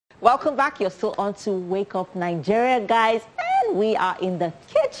Welcome back. You're still on to Wake Up Nigeria, guys, and we are in the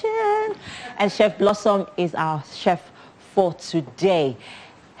kitchen. And Chef Blossom is our chef for today.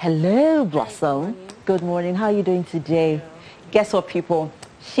 Hello, Blossom. Good morning. How are you doing today? Hello. Guess what, people?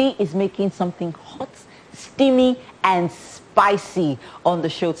 She is making something hot, steamy, and spicy on the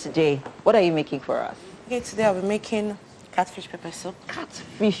show today. What are you making for us? Okay, today I'll be making catfish pepper soup.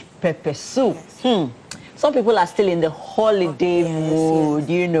 Catfish pepper soup. Yes. Some people are still in the holiday mood,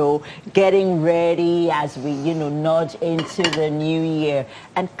 you know, getting ready as we, you know, nudge into the new year.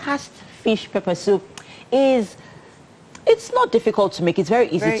 And catfish pepper soup is, it's not difficult to make. It's very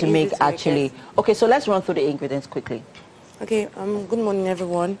easy to make, actually. Okay, so let's run through the ingredients quickly. Okay, good morning,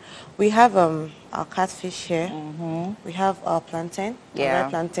 everyone. We have our catfish here. We have our plantain. Yeah. Our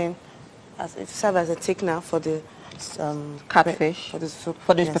plantain. It serves as a thickener for the catfish. For the soup.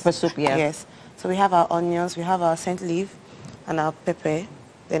 For this pepper soup, yeah. Yes. So we have our onions, we have our scent leaf, and our pepper,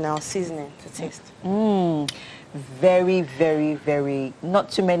 then our seasoning to taste. Very, very, very,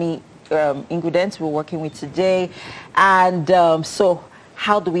 not too many ingredients we're working with today. And so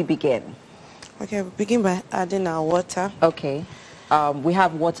how do we begin? Okay, we begin by adding our water. Okay. We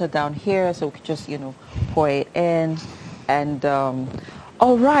have water down here, so we could just, you know, pour it in. And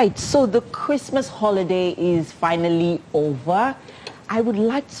all right, so the Christmas holiday is finally over. I would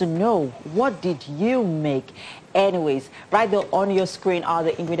like to know, what did you make? Anyways, right there on your screen are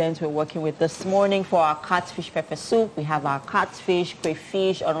the ingredients we're working with this morning for our catfish pepper soup. We have our catfish,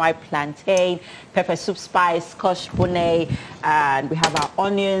 crayfish, unripe plantain, pepper soup spice, scotch bonnet, and we have our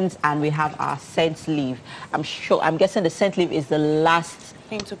onions, and we have our scent leaf. I'm guessing the scent leaf is the last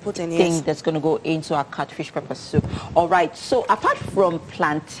thing to put in, thing that's going to go into our catfish pepper soup. All right, so apart from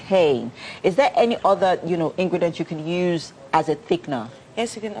plantain, is there any other, you know, ingredient you can use as a thickener?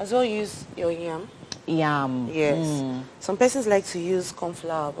 Yes, you can as well use your yam. Yam. Yes. Some persons like to use corn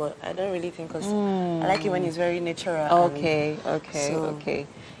flour, but I don't really think, because I like it when it's very natural. Okay, okay.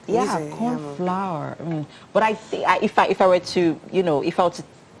 Yeah, corn flour. But I think if I were to, you know, if I were to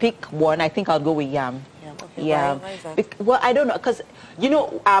pick one, I think I'll go with yam. Okay, yeah. why is that? Well, I don't know, because, you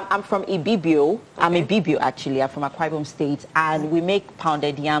know, I'm from Ibibio. Okay. I'm Ibibio, actually. I'm from Akwa Ibom State, and we make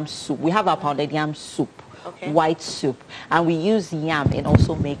pounded yam soup. We have our pounded yam soup. Okay. White soup, and we use yam in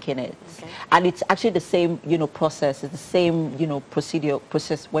also making it. Okay. And it's actually the same, you know, process. It's the same, you know,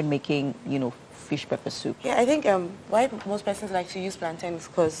 process when making, you know, fish pepper soup. Yeah, I think why most persons like to use plantain is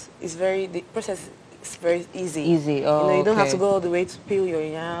because the process is very easy. Easy. Oh, you know, you don't have to go all the way to peel your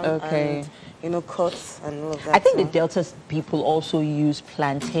yam. Okay. And, you know, cuts and all of that. I think the Delta people also use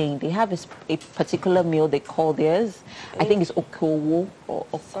plantain. They have a particular meal they call theirs. I think it's okowo or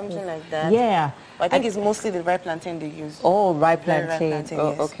something like that. Yeah. But I think it's mostly the ripe plantain they use. Oh, ripe plantain. Oh,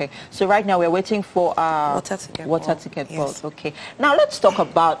 yes. Okay. So right now we're waiting for water to get boiled. Okay. Now let's talk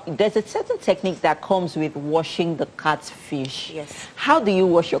about, there's a certain technique that comes with washing the catfish. Yes. How do you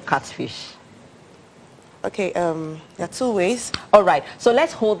wash your catfish? Okay, there are two ways. All right, so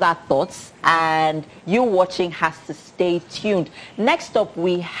let's hold that thought, and you watching has to stay tuned. Next up,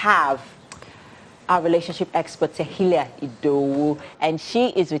 we have our relationship expert, Tehilia Idowu, and she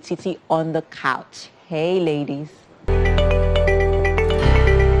is with Titi on the couch. Hey, ladies.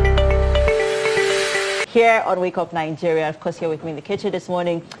 Here on Wake Up Nigeria, of course, here with me in the kitchen this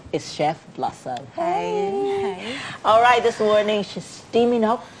morning is Chef Blossom. Hi. All right, this morning she's steaming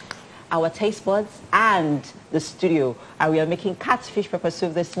up our taste buds and the studio, and we are making catfish pepper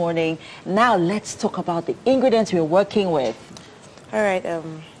soup this morning. Now let's talk about the ingredients we're working with. All right,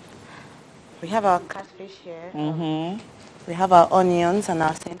 we have our catfish here. We have our onions and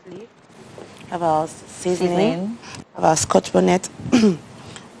our scent leaf. We have our seasoning. We have our scotch bonnet. We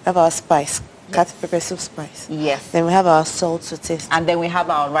have our spice. Catfish pepper soup spice. Yes. Then we have our salt to taste. And then we have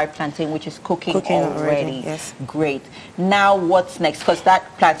our ripe plantain, which is cooking already. Yes. Great. Now what's next? Because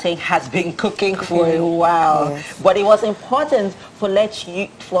that plantain has been cooking for a while. Yes. But it was important to let you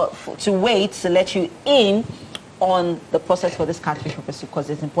in on the process for this catfish pepper soup, because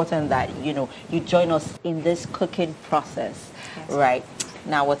it's important that, you know, you join us in this cooking process. Yes. Right.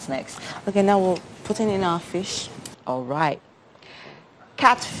 Now what's next? Okay, now we're putting in our fish. All right.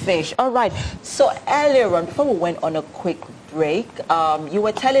 Catfish. All right. So earlier on, before we went on a quick break, you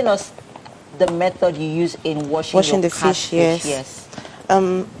were telling us the method you use in washing the fish. Yes.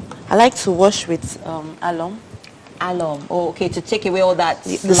 I like to wash with alum. Alum. Oh, okay. To take away all that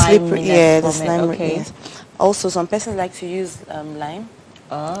sliminess. Yeah, the slime. Okay. Yes. Also, some persons like to use lime.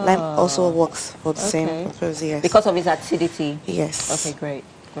 Oh. Lime also works for the same purpose. Yes. Because of its acidity. Yes. Okay. Great.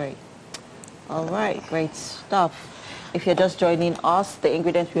 Great. All right. Great stuff. if you're just joining us, the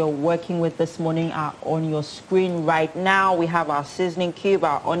ingredients we are working with this morning are on your screen right now. We have our seasoning cube,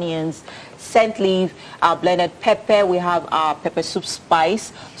 our onions, scent leaf, our blended pepper. We have our pepper soup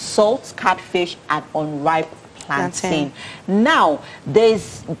spice, salt, catfish, and unripe plantain. Now,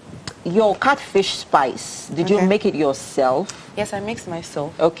 there's your catfish spice. Did you make it yourself? Yes, I mixed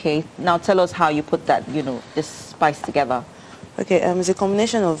myself. Okay. Now tell us how you put that, this spice together. Okay, it's a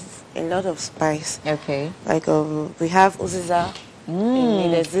combination of a lot of spice. Okay. Like we have uziza.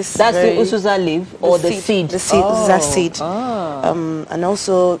 There's this That's the uziza leaf or the seed? The seed, uziza seed. And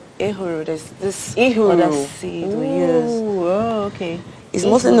also ehuru. There's this other seed we use. Oh, okay. It's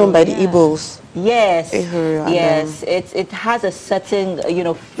mostly known by the Igbos. Yes. Ehuru, yes. It has a certain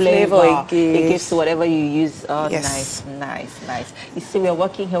flavor it gives to whatever you use. Oh, yes. nice. You see, we're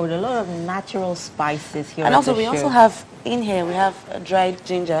working here with a lot of natural spices here. And also we also have in here we have dried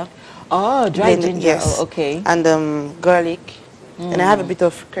ginger. Oh, dried ginger. Yes. Oh, okay. And garlic. And I have a bit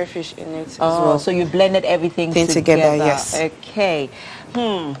of crayfish in it as well. So you blended everything together. Yes. Okay.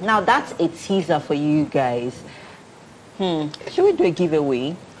 Now that's a teaser for you guys. Should we do a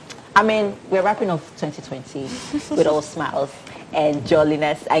giveaway? I mean, we're wrapping up 2020 with all smiles and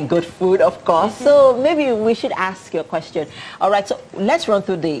jolliness and good food, of course. So maybe we should ask you a question. All right, so let's run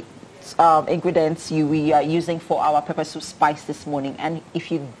through the ingredients we are using for our pepper soup spice this morning. And if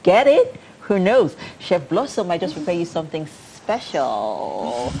you get it, who knows? Chef Blossom might just prepare you something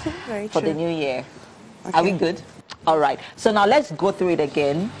special for the new year. Okay. Are we good? All right. So now let's go through it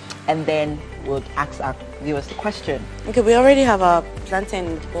again, and then we'll ask our viewers the question. Okay, we already have our plantain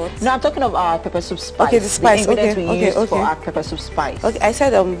in the pot. No, I'm talking of our pepper soup spice. Okay, the spice. The ingredients we use for our pepper soup spice. Okay, I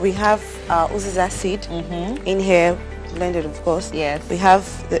said we have uziza seed in here, blended of course. Yes. We have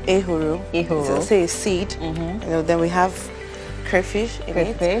the ehuru. So say a seed. Then we have crayfish in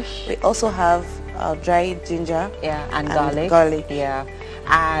it. We also have dried ginger. Yeah, and garlic. Yeah.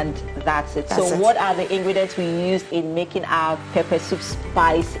 And that's it. What are the ingredients we used in making our pepper soup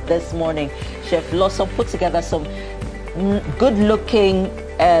spice this morning? Chef Blossom put together some good-looking,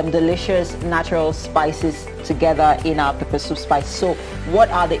 delicious, natural spices together in our pepper soup spice. So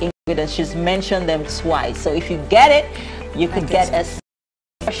what are the ingredients? She's mentioned them twice. So if you get it, you could get a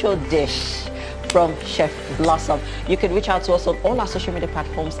special dish from Chef Blossom. You can reach out to us on all our social media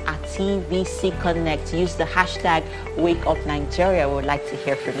platforms at TVC Connect. Use the hashtag WakeUpNigeria. We would like to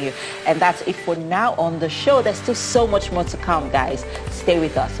hear from you. And that's it for now on the show. There's still so much more to come, guys. Stay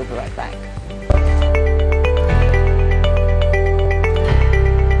with us. We'll be right back.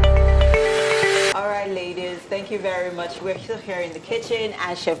 All right, ladies. Thank you very much. We're still here in the kitchen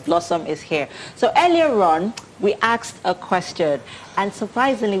and Chef Blossom is here. So earlier on, we asked a question, and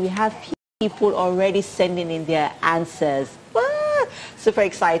surprisingly, we have people already sending in their answers. Super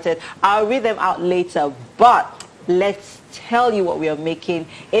excited. I'll read them out later, but let's tell you what we are making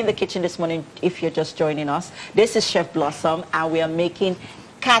in the kitchen this morning if you're just joining us. This is Chef Blossom, and we are making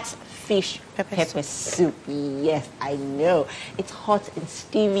catfish pepper soup. Yes, I know. It's hot and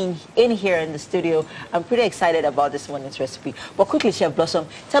steaming in here in the studio. I'm pretty excited about this morning's recipe. But quickly, Chef Blossom,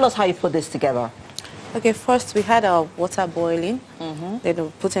 tell us how you put this together. Okay, first we had our water boiling. Then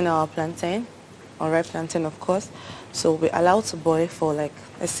we put in our plantain, unripe plantain of course. So we allow it to boil for like,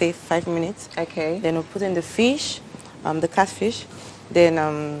 let's say 5 minutes. Okay. Then we put in the fish, the catfish, then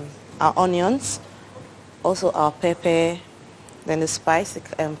our onions, also our pepper, then the spice, the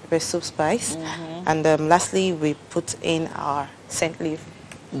pepper soup spice. And lastly we put in our scent leaf.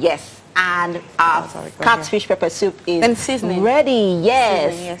 Yes. And our catfish pepper soup is ready.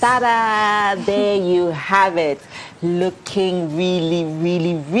 Yes. Ta-da! There you have it. Looking really,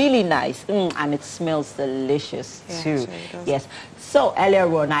 really, really nice. And it smells delicious too. Sure yes. So earlier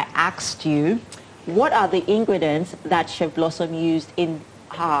on, I asked you, what are the ingredients that Chef Blossom used in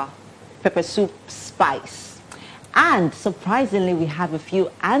her pepper soup spice? And surprisingly, we have a few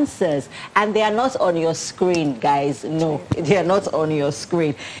answers. And they are not on your screen, guys. No, they are not on your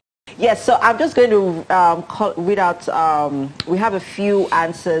screen. Yes, so I'm just going to read out, we have a few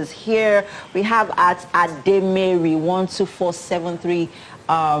answers here. We have at Ademary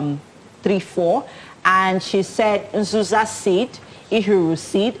 1247334, and she said Nzuza seed, Ihuru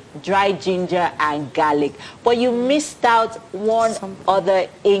seed, dried ginger, and garlic. But you missed out one other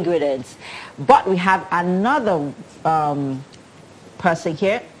ingredient. But we have another person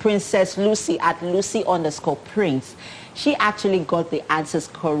here, Princess Lucy at Lucy_Prince. She actually got the answers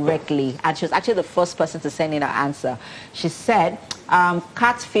correctly, and she was actually the first person to send in her answer. She said,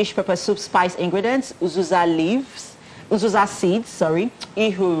 catfish pepper soup spice ingredients, uziza seeds,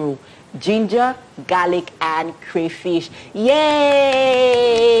 ihuru, ginger, garlic, and crayfish. Yay!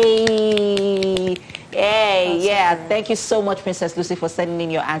 Okay, yeah. Thank you so much, Princess Lucy, for sending in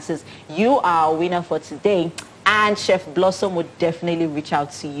your answers. You are a winner for today, and Chef Blossom would definitely reach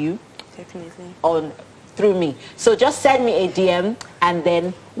out to you. Definitely. Through me. So just send me a DM, and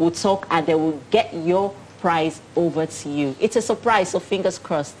then we'll talk, and then we'll get your prize over to you. It's a surprise, so fingers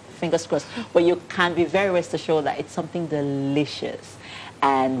crossed. Fingers crossed. But you can be very rest assured that it's something delicious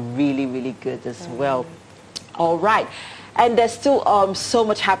and really, really good as well. All right. And there's still so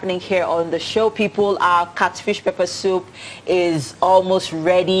much happening here on the show, people. Our catfish pepper soup is almost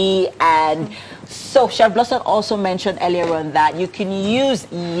ready. And so Chef Blossom also mentioned earlier on that you can use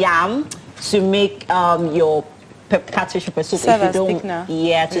yam to make your catfish pepper soup. Serve if you as don't, thickener.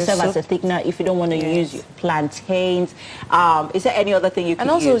 yeah, to serve as a thickener if you don't want to use plantains. Is there any other thing you could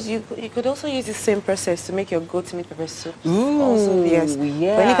use? And also, you could also use the same process to make your goat meat pepper soup. Ooh, also, yes.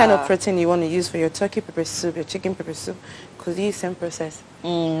 yeah. For any kind of protein you want to use for your turkey pepper soup, your chicken pepper soup, could use the same process.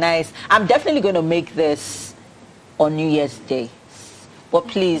 Nice. I'm definitely going to make this on New Year's Day. But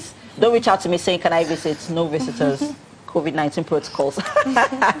please, don't reach out to me saying, can I visit? No visitors. COVID-19 protocols.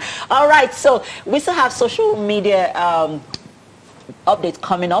 All right, so we still have social media updates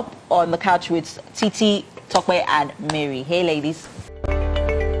coming up on the couch with Titi, Tokwe, and Mary. Hey, ladies.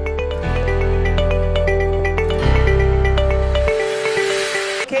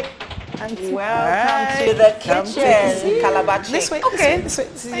 Okay. Welcome to the kitchen, Calabash. This way. Okay. This way.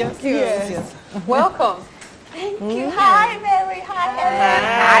 Thank you. Yes. Welcome. Thank you. Hi, Mary. Hi, Ellen.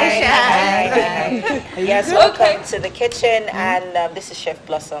 Hi. Yes, welcome to the kitchen, and this is Chef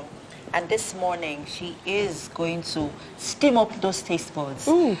Blossom. And this morning, she is going to steam up those taste buds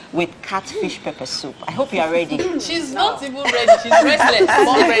with catfish pepper soup. I hope you are ready. She's not even ready. She's restless.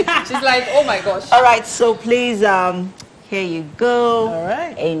 Not ready. She's like, oh my gosh. All right, so please, here you go. All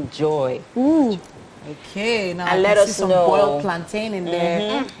right. Enjoy. Okay, now And I let can us see some know. boiled plantain in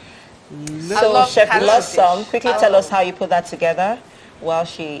there. So, love Chef catfish. Blossom, quickly tell us how you put that together while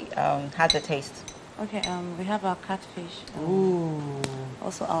she has a taste. Okay, we have our catfish.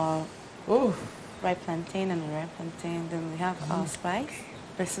 Also our Ooh. ripe plantain and ripe plantain. Then we have our spice,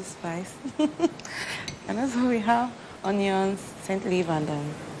 pesto spice. And also we have onions, scent leaf, and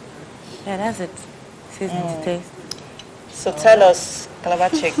yeah, that's it. Seasoning to taste. So tell us,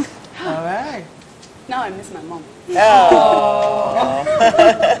 Calabash. All right. Now I miss my mom. Oh.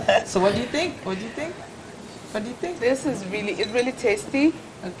 So what do you think? What do you think? What do you think? This is really tasty.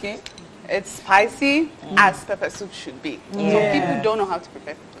 Okay. It's spicy as pepper soup should be. Yeah. Some people don't know how to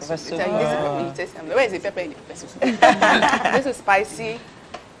prepare pepper soup. They tell you, this is pepper, you taste them. Where is the pepper in the pepper soup? This is spicy.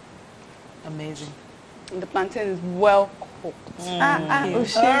 Amazing. And the plantain is well cooked. Well Well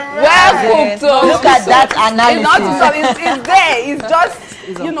cooked. Look at that analysis. It's there. It's just,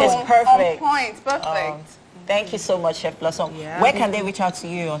 you know, It's perfect. on point. Perfect. Thank you so much, Chef Blossom. Yeah. Where can they reach out to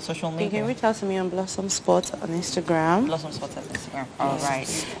you on social You media? can reach out to me on Blossom Sport on Instagram. Blossom Sport on Instagram. All right.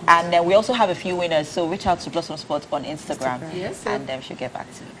 And then we also have a few winners, so reach out to Blossom Sport on Instagram. Yes, And she'll get back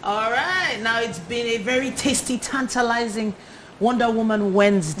to you. All right. Now it's been a very tasty, tantalizing Wonder Woman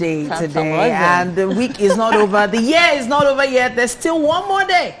Wednesday today, and the week is not over. The year is not over yet. There's still one more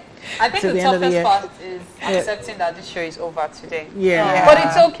day. I think to the the end of the toughest year. part is accepting that this show is over today. Yeah. But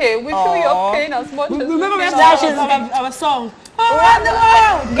it's okay. We feel your pain as much as we Remember we feel have to ours. sing our song. Around the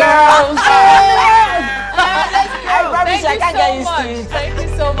world, Girls! Thank you so much. Thank you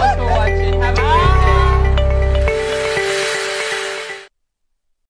so much for watching. Have a